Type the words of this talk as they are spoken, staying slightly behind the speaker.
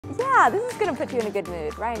Yeah, this is going to put you in a good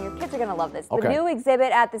mood. Ryan, your kids are going to love this. Okay. The new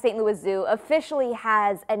exhibit at the St. Louis Zoo officially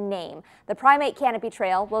has a name. The Primate Canopy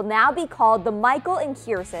Trail will now be called the Michael and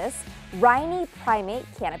Quirsis Riney Primate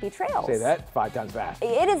Canopy Trails. Say that 5 times fast.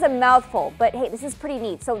 It is a mouthful, but hey, this is pretty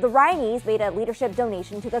neat. So the Rineys made a leadership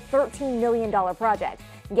donation to the $13 million project.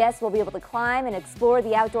 Guests will be able to climb and explore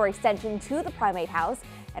the outdoor extension to the Primate House.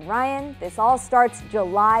 And Ryan, this all starts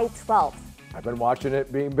July 12th. I've been watching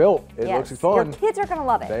it being built. It Yes, looks fun. your kids are going to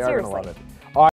love it. They are Seriously. going to love it.